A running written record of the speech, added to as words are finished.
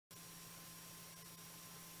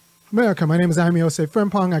America, my name is Jaime Osei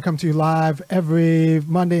Frimpong. I come to you live every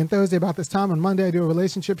Monday and Thursday about this time. On Monday, I do a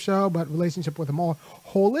relationship show, but relationship with a more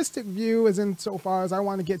holistic view is insofar as I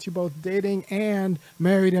want to get you both dating and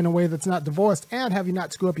married in a way that's not divorced and have you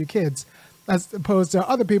not screw up your kids, as opposed to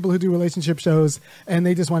other people who do relationship shows and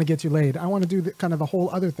they just want to get you laid. I want to do kind of the whole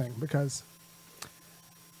other thing because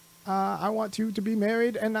I want you to be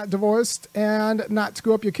married and not divorced and not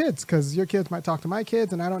screw up your kids because your kids might talk to my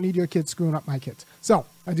kids and I don't need your kids screwing up my kids. So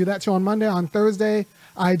I do that show on Monday. On Thursday,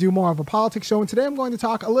 I do more of a politics show. And today I'm going to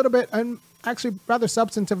talk a little bit and actually rather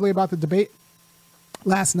substantively about the debate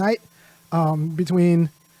last night between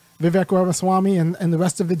Vivek Ramaswamy and the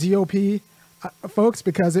rest of the GOP folks,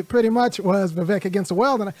 because it pretty much was Vivek against the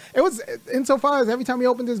world. And it was, insofar as every time he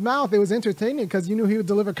opened his mouth, it was entertaining because you knew he would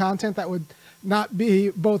deliver content that would not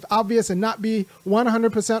be both obvious and not be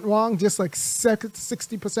 100% wrong, just like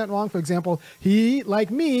 60% wrong. For example, he,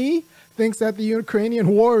 like me, thinks that the Ukrainian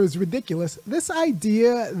war is ridiculous. This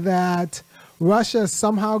idea that Russia is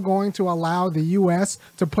somehow going to allow the U.S.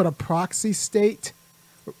 to put a proxy state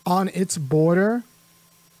on its border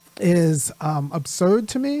is absurd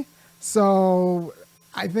to me. So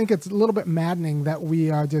I think it's a little bit maddening that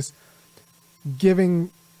we are just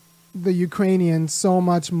giving the Ukrainians so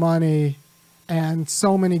much money and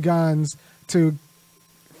so many guns to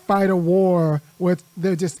fight a war with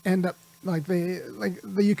they just end up like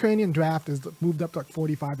the Ukrainian draft is moved up to like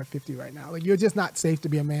 45 or 50 right now. Like, you're just not safe to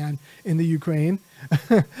be a man in the Ukraine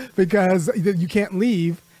because you can't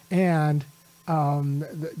leave, and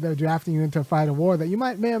they're drafting you into fight a war that you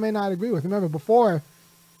may or may not agree with. Remember, before,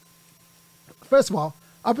 first of all,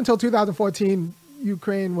 up until 2014,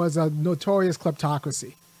 Ukraine was a notorious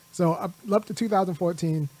kleptocracy. So up to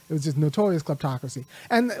 2014, it was just notorious kleptocracy.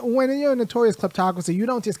 And when you're a notorious kleptocracy, you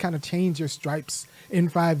don't just kind of change your stripes in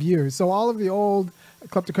 5 years. So all of the old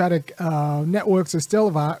kleptocratic networks are still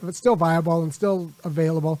viable and still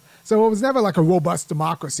available. So it was never like a robust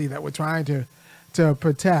democracy that we're trying to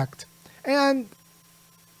protect. And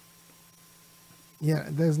yeah,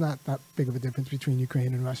 there's not that big of a difference between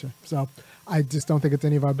Ukraine and Russia. So I just don't think it's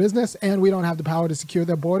any of our business. And we don't have the power to secure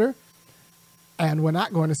their border. And we're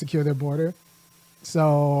not going to secure their border.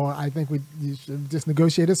 So I think you should just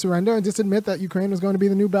negotiate a surrender and just admit that Ukraine was going to be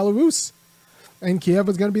the new Belarus and Kiev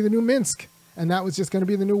was going to be the new Minsk. And that was just going to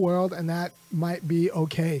be the new world. And that might be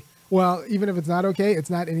okay. Well, even if it's not okay, it's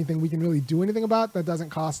not anything we can really do anything about. That doesn't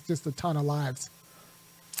cost just a ton of lives.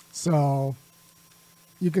 So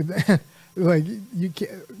you could, like, you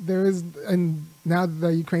can't, there is, and now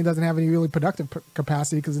that Ukraine doesn't have any really productive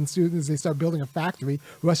capacity, because as soon as they start building a factory,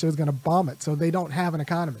 Russia is going to bomb it. So they don't have an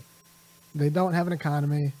economy. They don't have an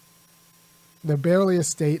economy. They're barely a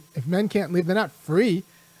state. If men can't leave, they're not free.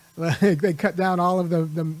 Like, they cut down all of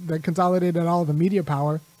they consolidated all of the media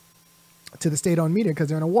power to the state-owned media because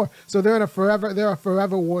they're in a war. So they're a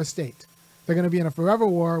forever war state. They're going to be in a forever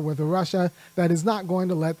war with Russia that is not going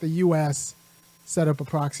to let the U.S. set up a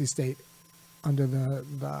proxy state under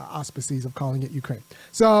the auspices of calling it Ukraine.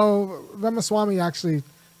 So Ramaswamy actually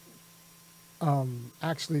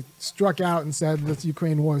struck out and said that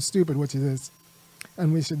Ukraine war is stupid, which it is,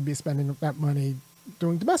 and we should be spending that money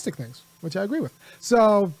doing domestic things, which I agree with.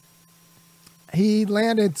 So he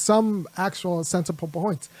landed some actual sensible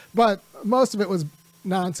points, but most of it was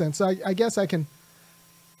nonsense. So I guess I can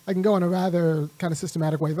go in a rather kind of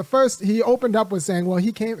systematic way. The first, he opened up with saying, well,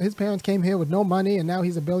 his parents came here with no money, and now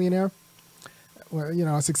he's a billionaire. You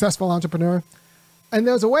know, a successful entrepreneur. And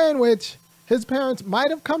there's a way in which his parents might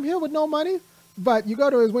have come here with no money, but you go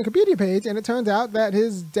to his Wikipedia page and it turns out that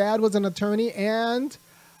his dad was an attorney and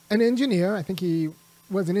an engineer. I think he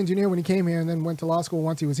was an engineer when he came here and then went to law school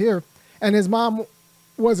once he was here. And his mom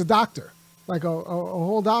was a doctor, like a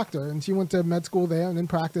whole doctor. And she went to med school there and then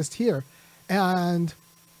practiced here. And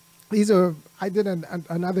these are, I did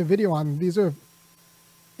another video on, these are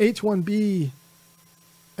H-1B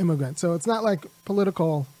immigrants. So it's not like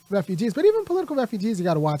political refugees, but even political refugees, you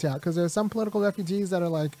got to watch out, because there's some political refugees that are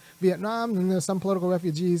like Vietnam, and there's some political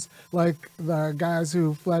refugees like the guys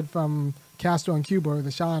who fled from Castro in Cuba or the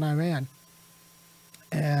Shah in Iran.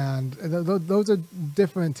 And those are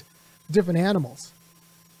different animals,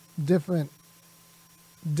 different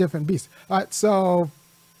beasts. All right, so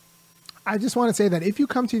I just want to say that if you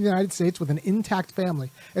come to the United States with an intact family,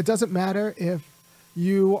 it doesn't matter if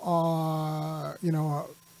you are,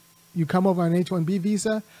 you come over on an H-1B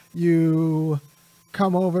visa, you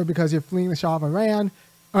come over because you're fleeing the Shah of Iran,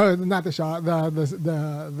 or not the Shah, the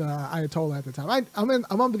Ayatollah at the time.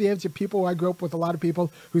 I'm under the age of people. I grew up with a lot of people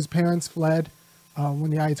whose parents fled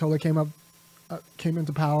when the Ayatollah came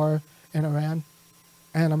into power in Iran,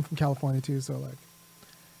 and I'm from California too, so like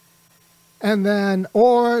And then,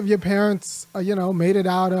 or your parents, made it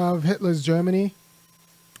out of Hitler's Germany,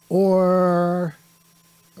 or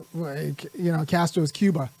like, Castro's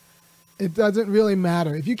Cuba. It doesn't really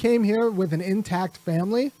matter. If you came here with an intact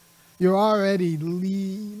family, you're already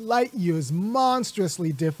light years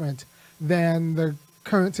monstrously different than the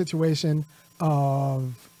current situation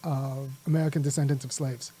of American descendants of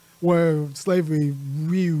slaves, where slavery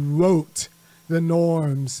rewrote the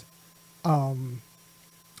norms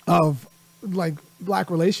of like black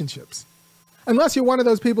relationships. Unless you're one of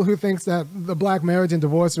those people who thinks that the black marriage and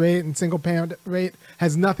divorce rate and single parent rate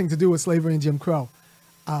has nothing to do with slavery and Jim Crow.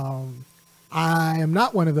 I am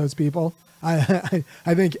not one of those people. I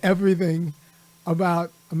think everything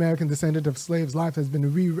about American descendant of slaves' life has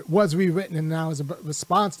been was rewritten, and now is a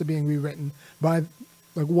response to being rewritten by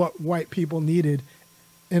like what white people needed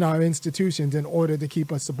in our institutions in order to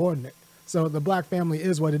keep us subordinate. So the black family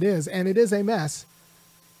is what it is, and it is a mess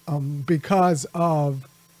because of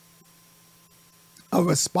a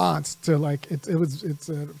response to like it's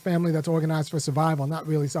a family that's organized for survival, not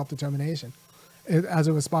really self-determination, as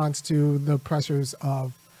a response to the pressures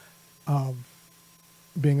of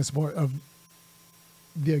being a support of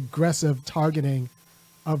the aggressive targeting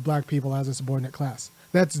of black people as a subordinate class.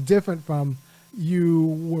 That's different from you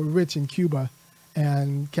were rich in Cuba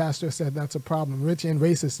and Castro said that's a problem. Rich and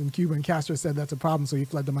racist in Cuba and Castro said that's a problem, so you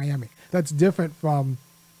fled to Miami. That's different from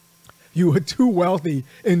you were too wealthy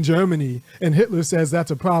in Germany and Hitler says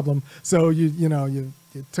that's a problem, so you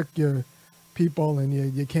took your people and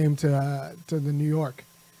you came to the New York.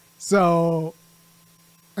 So,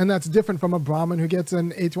 and that's different from a Brahmin who gets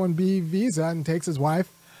an H-1B visa and takes his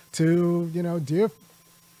wife to,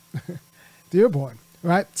 Dearborn,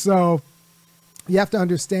 right? So you have to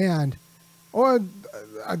understand, or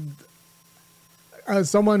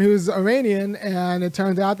someone who's Iranian and it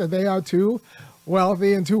turns out that they are too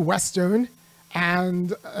wealthy and too Western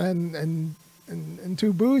and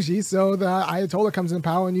too bougie, so the Ayatollah comes in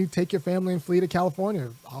power and you take your family and flee to California,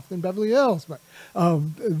 often Beverly Hills, but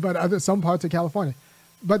some parts of California.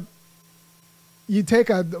 But you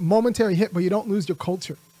take a momentary hit, but you don't lose your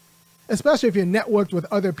culture, especially if you're networked with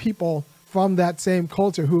other people from that same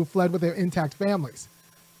culture who fled with their intact families.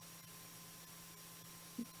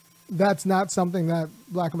 That's not something that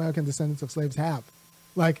Black American descendants of slaves have,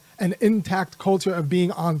 like an intact culture of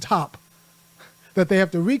being on top that they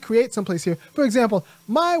have to recreate someplace here. For example,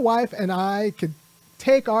 my wife and I could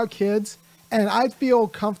take our kids and I'd feel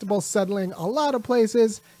comfortable settling a lot of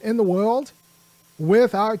places in the world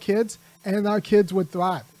with our kids, and our kids would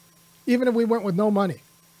thrive, even if we went with no money.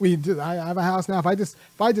 I have a house now. If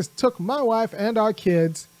I just took my wife and our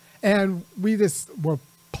kids, and we just were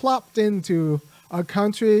plopped into a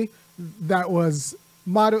country that was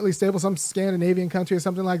moderately stable, some Scandinavian country or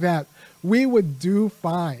something like that, we would do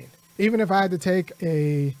fine. Even if I had to take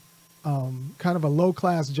a kind of a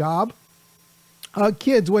low-class job, our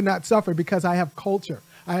kids would not suffer because I have culture.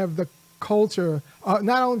 I have the culture.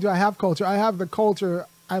 Not only do I have culture, I have the culture.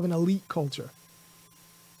 I have an elite culture.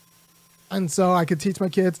 And so I could teach my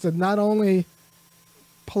kids to not only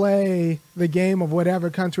play the game of whatever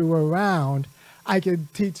country we're around, I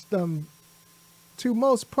could teach them to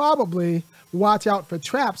most probably watch out for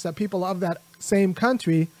traps that people of that same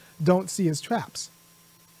country don't see as traps.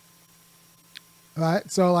 Right?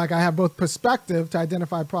 So like I have both perspective to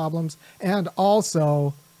identify problems and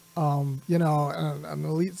also an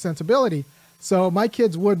elite sensibility. So my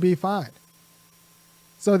kids would be fine.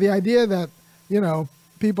 So the idea that,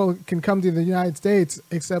 people can come to the United States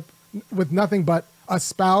except with nothing but a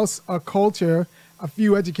spouse, a culture, a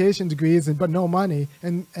few education degrees, but no money,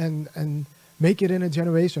 and make it in a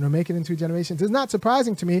generation or make it in 2 generations is not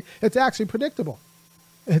surprising to me. It's actually predictable.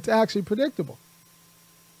 It's actually predictable.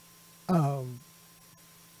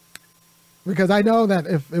 Because I know that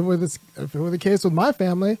if it were the case with my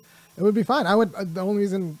family, it would be fine. The only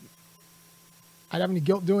reason I'd have any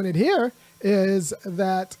guilt doing it here is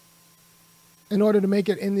that in order to make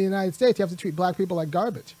it in the United States, you have to treat black people like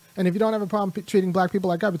garbage. And if you don't have a problem treating black people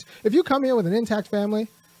like garbage, if you come here with an intact family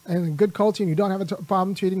and good culture and you don't have a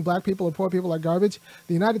problem treating black people or poor people like garbage,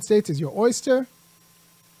 the United States is your oyster.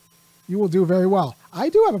 You will do very well. I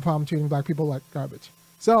do have a problem treating black people like garbage.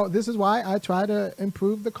 So this is why I try to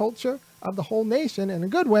improve the culture of the whole nation in a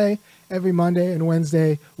good way every Monday and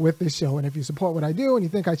Wednesday with this show. And if you support what I do and you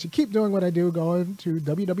think I should keep doing what I do, go to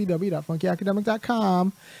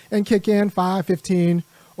www.funkyacademic.com and kick in $5, $15,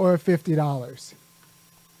 or $50.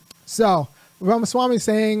 So Ramaswamy is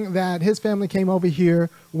saying that his family came over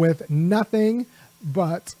here with nothing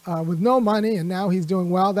but with no money, and now he's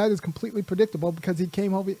doing well. That is completely predictable because he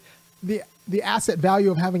came over. the asset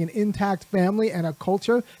value of having an intact family and a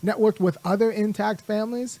culture networked with other intact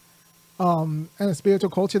families, and a spiritual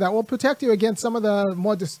culture that will protect you against some of the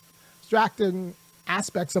more distracting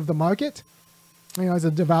aspects of the market. You know, as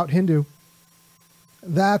a devout Hindu,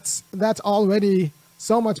 that's already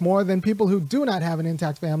so much more than people who do not have an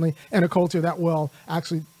intact family and a culture that will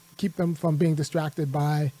actually keep them from being distracted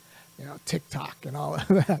by, you know, TikTok and all of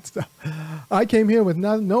that stuff. I came here with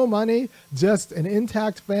no money, just an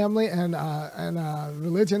intact family and a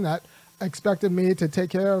religion that expected me to take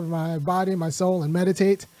care of my body, my soul, and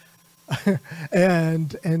meditate,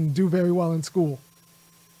 and do very well in school.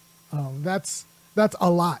 That's a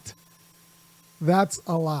lot. That's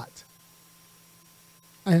a lot.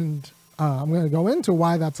 And I'm going to go into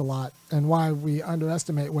why that's a lot and why we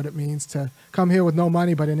underestimate what it means to come here with no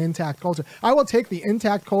money but an intact culture. I will take the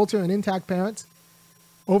intact culture and intact parents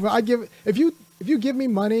over. If you give me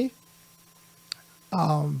money,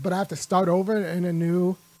 but I have to start over in a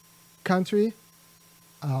new country,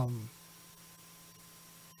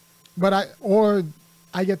 or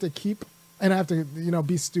I get to keep, and I have to, you know,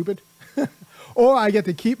 be stupid, or I get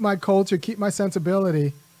to keep my culture, keep my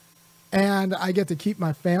sensibility, and I get to keep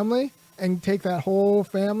my family and take that whole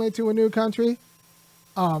family to a new country.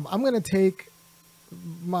 I'm going to take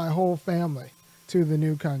my whole family to the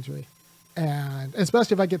new country. And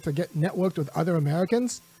especially if I get networked with other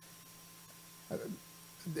Americans,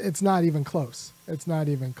 it's not even close. It's not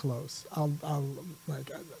even close.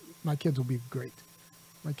 My kids will be great.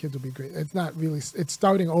 My kids will be great. It's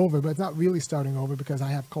starting over, but it's not really starting over because I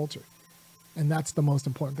have culture. And that's the most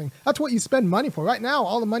important thing. That's what you spend money for. Right now,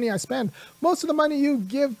 all the money I spend, most of the money you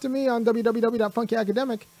give to me on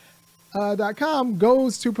www.funkyacademic.com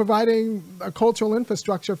goes to providing a cultural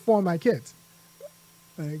infrastructure for my kids.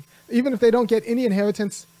 Like, even if they don't get any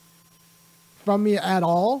inheritance from me at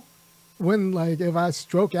all, if I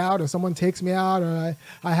stroke out or someone takes me out or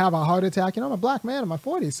I have a heart attack, you know, I'm a black man in my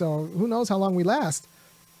 40s, so who knows how long we last.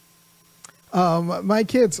 My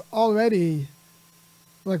kids already,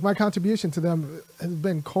 like, my contribution to them has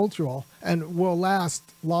been cultural and will last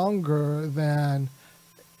longer than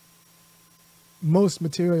most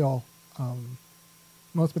material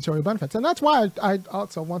benefits. And that's why I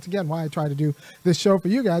also, once again, why I try to do this show for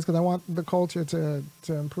you guys, because I want the culture to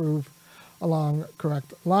improve along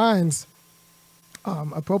correct lines,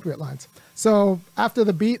 appropriate lines. So after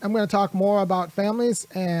the beat, I'm going to talk more about families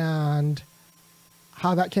and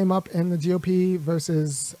how that came up in the GOP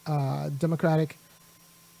versus Democratic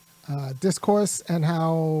discourse, and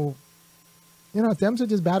how, you know, Dems are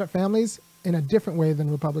just bad at families in a different way than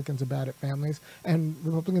Republicans are bad at families, and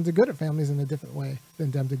Republicans are good at families in a different way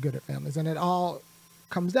than Dems are good at families. And it all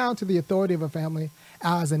comes down to the authority of a family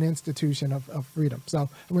as an institution of freedom. So I'm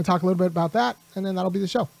going to talk a little bit about that, and then that'll be the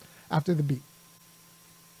show after the beat.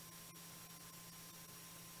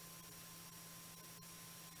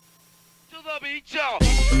 To the beat, y'all.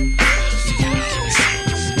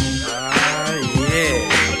 Yeah.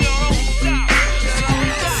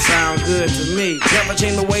 Sound good to me. Never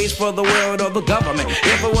change the ways for the world or the government.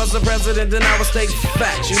 If I was the president, then I would state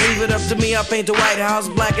facts. You leave it up to me, I paint the White House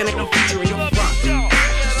black and it can feature in your front.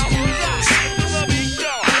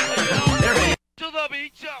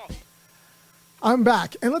 I'm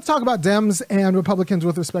back, and let's talk about Dems and Republicans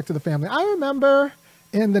with respect to the family. I remember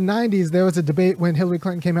in the 90s, there was a debate when Hillary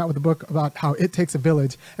Clinton came out with a book about how it takes a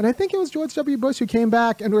village. And I think it was George W. Bush who came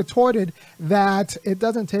back and retorted that it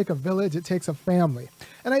doesn't take a village, it takes a family.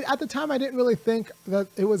 And at the time, I didn't really think that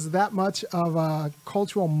it was that much of a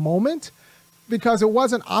cultural moment, because it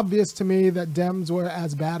wasn't obvious to me that Dems were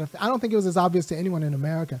as bad. I don't think it was as obvious to anyone in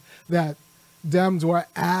America that Dems were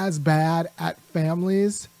as bad at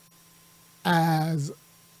families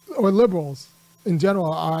or liberals in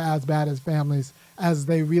general are as bad as families as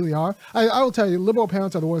they really are. I will tell you, liberal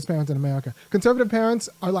parents are the worst parents in America. Conservative parents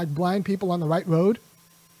are like blind people on the right road.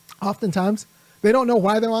 Oftentimes, they don't know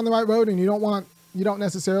why they're on the right road, and you don't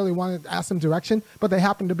necessarily want to ask them direction, but they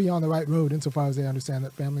happen to be on the right road insofar as they understand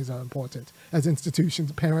that families are important as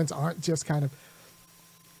institutions. Parents aren't just kind of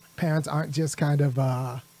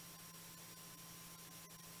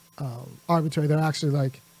arbitrary. They're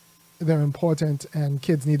actually they're important, and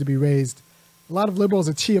kids need to be raised. A lot of liberals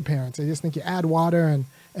are chia parents. They just think you add water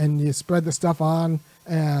and you spread the stuff on,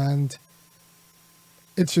 and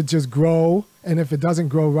it should just grow. And if it doesn't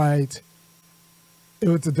grow right,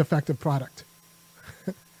 it's a defective product.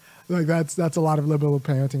 That's a lot of liberal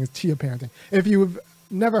parenting, is chia parenting. If you've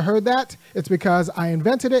never heard that, it's because I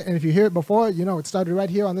invented it. And if you hear it before, you know it started right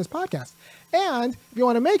here on this podcast. And if you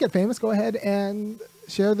want to make it famous, go ahead and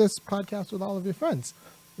share this podcast with all of your friends.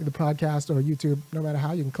 The podcast or YouTube, no matter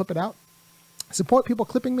how, you can clip it out. Support people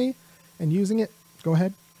clipping me and using it, go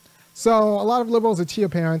ahead. So a lot of liberals are chia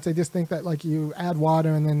parents. They just think that like you add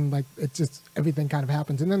water and then like it just everything kind of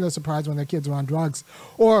happens. And then they're surprised when their kids are on drugs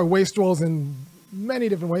or wastrels in many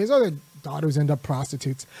different ways, or their daughters end up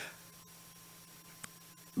prostitutes.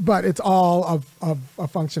 But it's all of a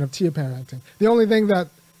function of chia parenting. The only thing that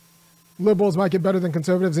liberals might get better than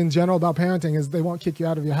conservatives in general about parenting is they won't kick you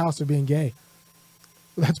out of your house for being gay.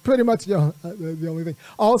 That's pretty much the only thing.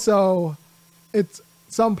 Also,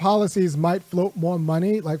 some policies might float more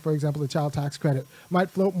money, like, for example, the child tax credit might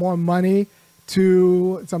float more money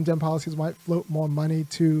to, some Dem policies might float more money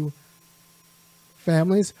to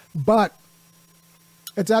families, but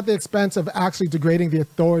it's at the expense of actually degrading the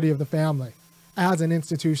authority of the family as an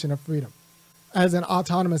institution of freedom, as an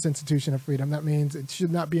autonomous institution of freedom. That means it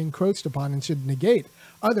should not be encroached upon and should negate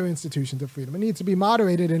other institutions of freedom. It needs to be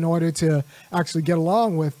moderated in order to actually get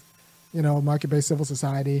along with, market-based civil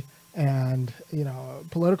society and,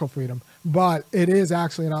 political freedom. But it is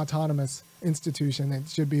actually an autonomous institution that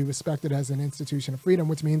should be respected as an institution of freedom,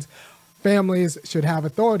 which means families should have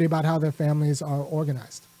authority about how their families are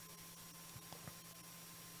organized.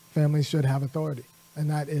 Families should have authority, and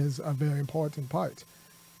that is a very important part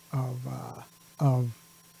of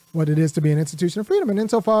what it is to be an institution of freedom. And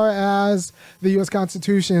insofar as the U.S.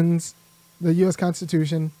 Constitution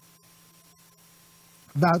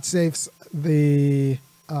vouchsafes the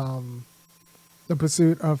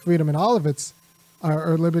pursuit of freedom in all of its,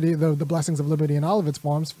 or liberty, the blessings of liberty in all of its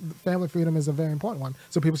forms, family freedom is a very important one.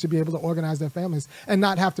 So people should be able to organize their families and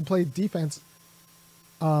not have to play defense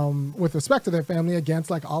with respect to their family against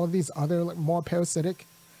like all of these other like more parasitic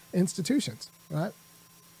institutions, right?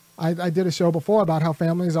 I did a show before about how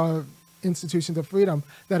families are institutions of freedom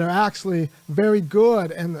that are actually very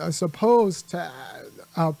good and are supposed to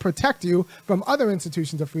protect you from other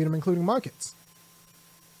institutions of freedom, including markets,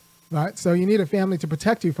 right? So you need a family to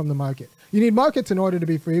protect you from the market. You need markets in order to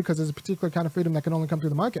be free because there's a particular kind of freedom that can only come through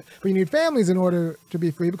the market. But you need families in order to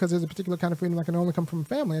be free because there's a particular kind of freedom that can only come from a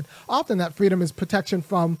family. And often that freedom is protection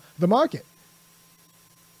from the market.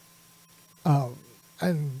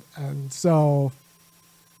 And so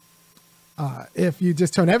if you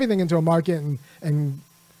just turn everything into a market and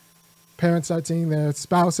parents start seeing their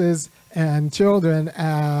spouses and children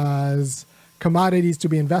as commodities to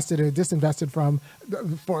be invested or disinvested from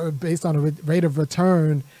based on a rate of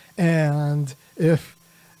return, and if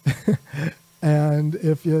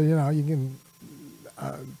you can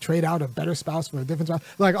trade out a better spouse for a different spouse,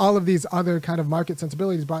 like all of these other kind of market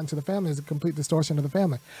sensibilities brought into the family is a complete distortion of the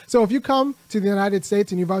family. So if you come to the United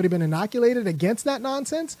States and you've already been inoculated against that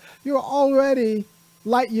nonsense, you're already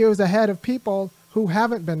light years ahead of people who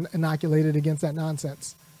haven't been inoculated against that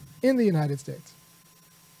nonsense in the United States.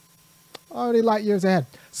 Already light years ahead.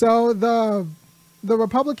 So the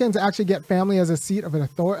Republicans actually get family as a seat of an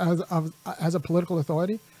authority, as a political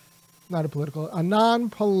authority. A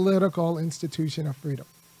non-political institution of freedom.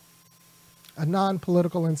 A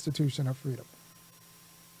non-political institution of freedom.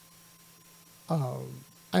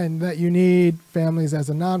 And that you need families as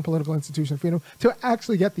a non-political institution of freedom to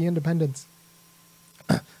actually get the independence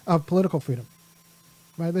of political freedom.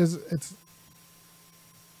 Right? It's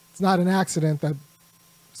not an accident that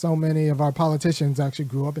so many of our politicians actually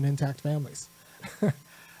grew up in intact families.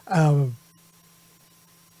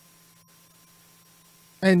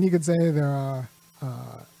 And you could say there are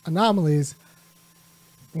anomalies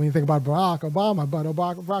when you think about Barack Obama, but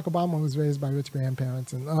Barack Obama was raised by rich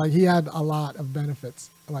grandparents, and he had a lot of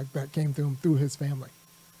benefits that came to him through his family.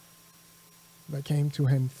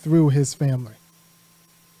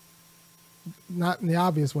 Not in the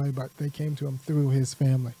obvious way, but they came to him through his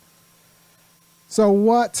family. So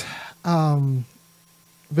what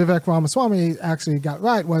Vivek Ramaswamy actually got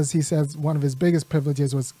right was, he says one of his biggest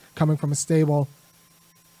privileges was coming from a stable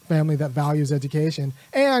family that values education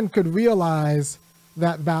and could realize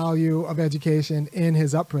that value of education in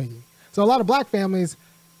his upbringing. So a lot of black families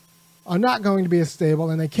are not going to be as stable,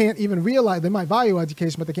 and they can't even realize, they might value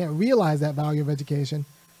education, but they can't realize that value of education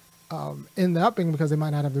in the upbringing because they might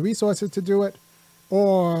not have the resources to do it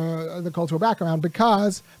or the cultural background,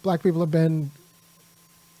 because black people have been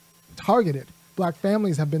targeted. Black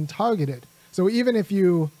families have been targeted. So even if there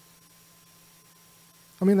are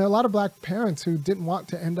a lot of black parents who didn't want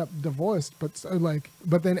to end up divorced,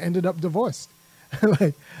 but then ended up divorced,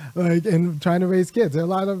 and trying to raise kids. There are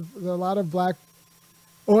a lot of black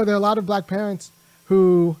parents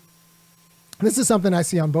who, this is something I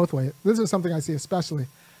see on both ways. This is something I see especially.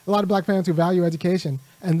 A lot of black parents who value education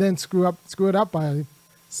and then screw it up by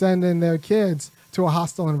sending their kids to a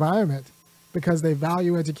hostile environment because they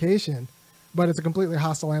value education, but it's a completely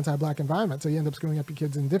hostile anti-black environment. So you end up screwing up your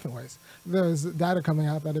kids in different ways. There's data coming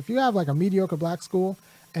out that if you have like a mediocre black school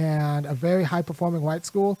and a very high-performing white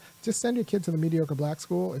school, just send your kid to the mediocre black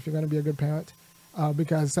school if you're going to be a good parent,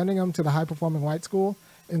 because sending them to the high-performing white school,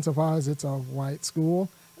 insofar as it's a white school,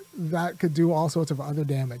 that could do all sorts of other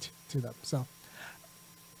damage to them. So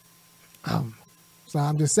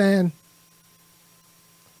I'm just saying,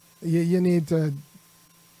 you need to,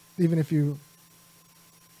 even if you...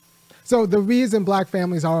 So the reason black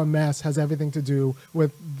families are a mess has everything to do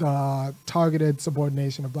with the targeted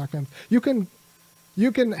subordination of black families.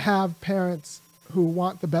 You can have parents who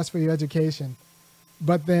want the best for your education,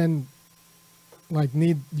 but then like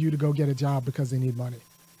need you to go get a job because they need money,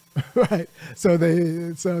 right? So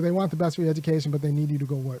they want the best for your education, but they need you to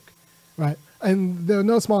go work, right? And there are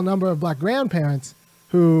no small number of black grandparents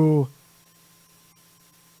who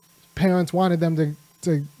parents wanted them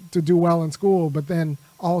to do well in school, but then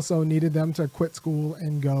also needed them to quit school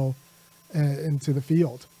and go into the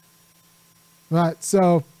field, right?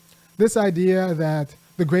 So this idea that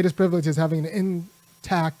the greatest privilege is having an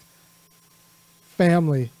intact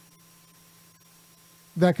family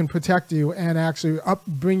that can protect you and actually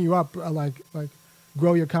bring you up, like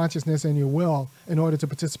grow your consciousness and your will in order to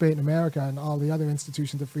participate in America and all the other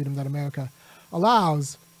institutions of freedom that America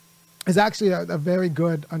allows, is actually a very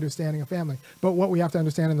good understanding of family. But what we have to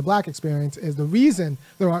understand in the black experience is the reason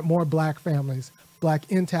there aren't more black families,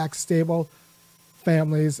 black intact, stable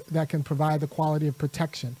families that can provide the quality of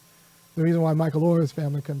protection. The reason why Michael Orr's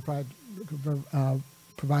family can provide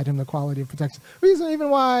him the quality of protection. The reason even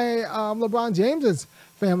why LeBron James's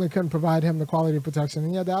family couldn't provide him the quality of protection, and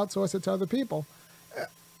he had to outsource it to other people,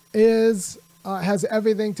 has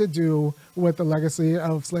everything to do with the legacy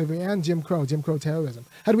of slavery and Jim Crow terrorism.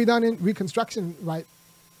 Had we done Reconstruction right,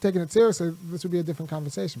 taken it seriously, this would be a different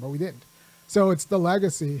conversation, but we didn't. So it's the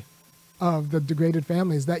legacy of the degraded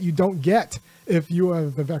families that you don't get if you are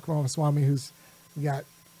Vivek Ramaswamy, who's got,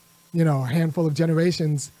 a handful of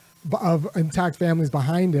generations of intact families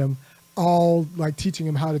behind him, all like teaching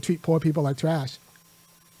him how to treat poor people like trash,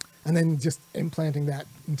 and then just implanting that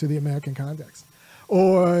into the American context.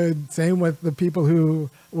 Or same with the people who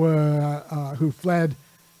fled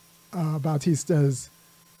Bautista's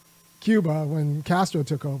Cuba when Castro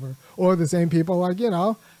took over. Or the same people, like,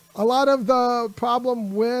 a lot of the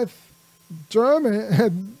problem with Jews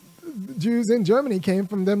in Germany came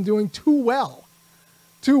from them doing too well,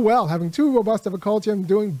 having too robust of a culture and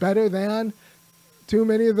doing better than too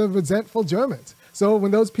many of the resentful Germans. So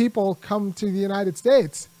when those people come to the United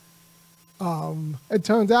States, it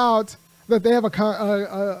turns out that they have a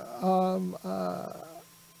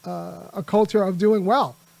culture of doing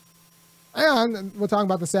well. And we're talking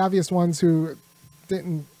about the savviest ones who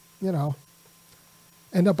didn't,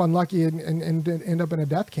 end up unlucky and end up in a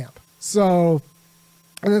death camp. So,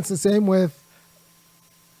 and it's the same with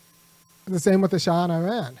the Shah in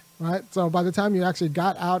Iran, right? So by the time you actually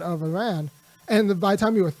got out of Iran, and by the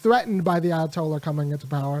time you were threatened by the Ayatollah coming into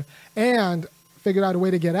power and figured out a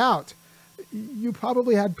way to get out, you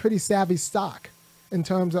probably had pretty savvy stock in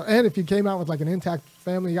terms of, and if you came out with like an intact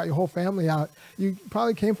family, you got your whole family out, you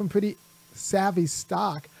probably came from pretty savvy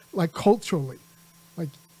stock, like culturally. Like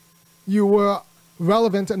you were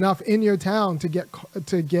relevant enough in your town to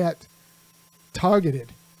get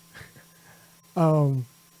targeted.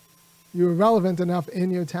 You were relevant enough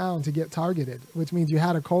in your town to get targeted, which means you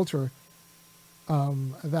had a culture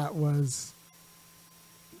that was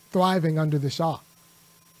thriving under the Shah.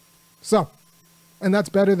 So, and that's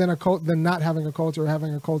better than than not having a culture or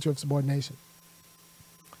having a culture of subordination.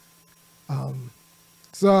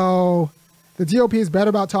 So the GOP is better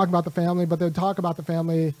about talking about the family, but they talk about the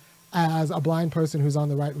family as a blind person who's on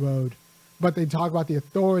the right road. But they talk about the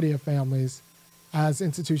authority of families as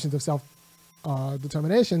institutions of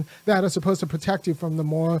self-determination that are supposed to protect you from the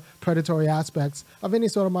more predatory aspects of any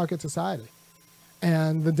sort of market society.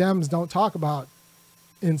 And the Dems don't talk about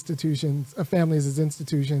families as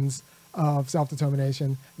institutions of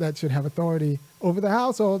self-determination that should have authority over the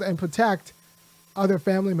household and protect other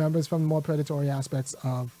family members from more predatory aspects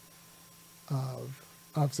of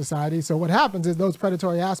society. So what happens is those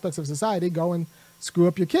predatory aspects of society go and screw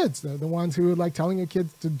up your kids. They're the ones who are like telling your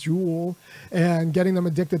kids to drool and getting them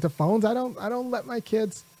addicted to phones. I don't let my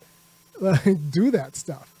kids do that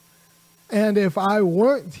stuff. And if I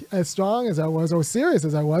weren't as strong as I was or serious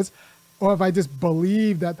as I was, or if I just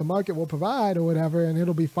believe that the market will provide or whatever and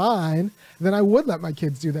it'll be fine, then I would let my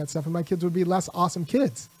kids do that stuff and my kids would be less awesome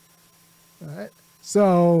kids. All right?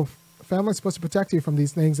 So family's supposed to protect you from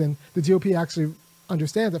these things, and the GOP actually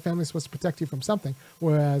understands that family's supposed to protect you from something,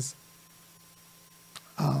 whereas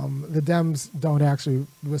the Dems don't actually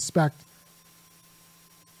respect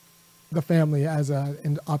the family as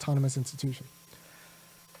an autonomous institution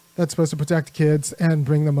that's supposed to protect kids and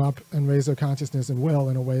bring them up and raise their consciousness and will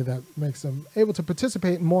in a way that makes them able to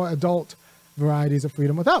participate in more adult varieties of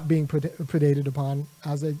freedom without being predated upon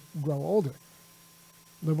as they grow older.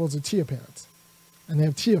 Liberals are chia parents, and they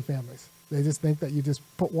have chia families. They just think that you just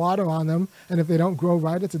put water on them, and if they don't grow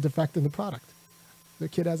right, it's a defect in the product. Their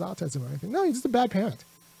kid has autism or anything. No, you're just a bad parent.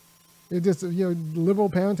 It just, liberal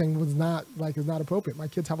parenting is not appropriate. My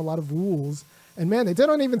kids have a lot of rules, and man, they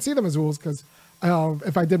don't even see them as rules because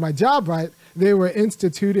if I did my job right, they were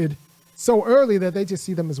instituted so early that they just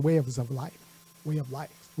see them as ways of life. Way of life.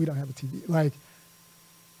 We don't have a TV. Like,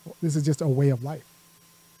 this is just a way of life,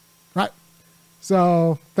 right?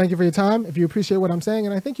 So thank you for your time. If you appreciate what I'm saying,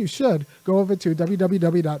 and I think you should, go over to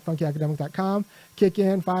www.funkyacademic.com, kick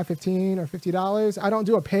in $5, $15, or $50. I don't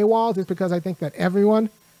do a paywall just because I think that everyone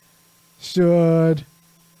should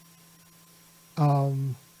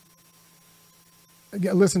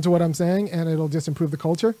listen to what I'm saying, and it'll just improve the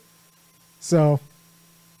culture. So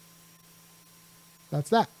that's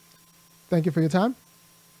that. Thank you for your time.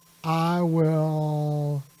 I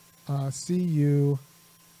will see you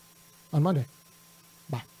on Monday.